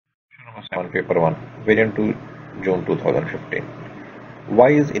On paper 1, variant 2, June 2015. Y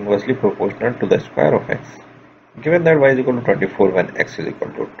is inversely proportional to the square of x. Given that y is equal to 24 when x is equal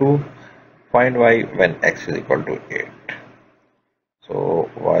to 2, find y when x is equal to 8. So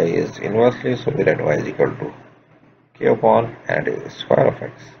y is inversely, so we write y is equal to k upon and it is square of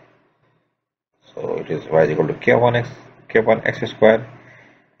x. So it is y is equal to k upon x square,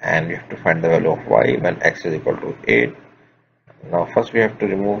 and we have to find the value of y when x is equal to 8. Now first we have to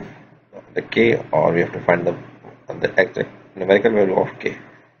remove the k, or we have to find the exact numerical value of k.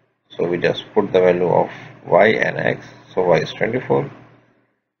 So we just put the value of y and x. So y is 24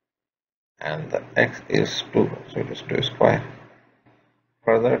 and the x is 2, so it is 2 square.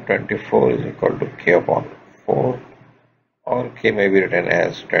 Further, 24 is equal to k upon 4, or k may be written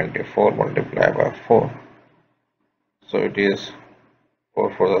as 24 multiplied by 4. So it is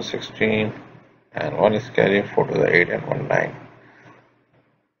 4 for the 16 and 1 is carry, 4 to the 8 and 1 9.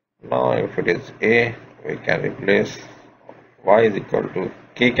 Now if it is a, we can replace y is equal to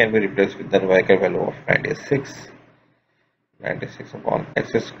k can be replaced with the numerical value of 96 upon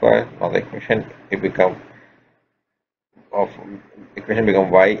x square. Now the equation become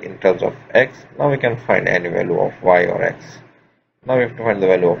y in terms of x. Now we can find any value of y or x. Now we have to find the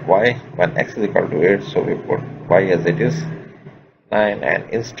value of y when x is equal to 8, so we put y as it is 9, and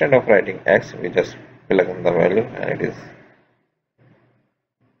instead of writing x we just plug in the value and it is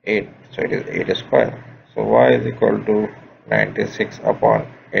 8, so it is 8 square. So y is equal to 96 upon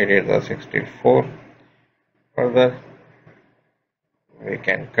 8 is the 64. Further, we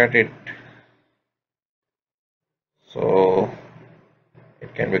can cut it, so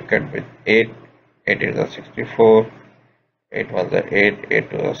it can be cut with 8 is the 64, 8 was the 8, 8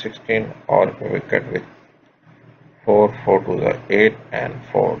 to the 16, or it can be cut with 4 to the 8 and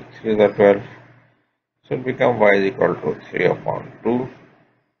 4 3 to the 12. So it becomes y is equal to 3 upon 2,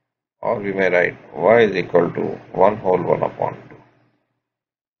 or we may write y is equal to 1 whole 1 upon 2.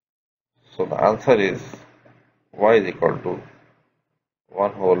 So the answer is y is equal to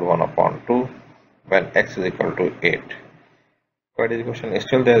 1 whole 1 upon 2 when x is equal to 8. If this question is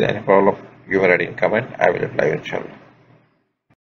still there, any problem, you may write in comment. I will reply inshallah.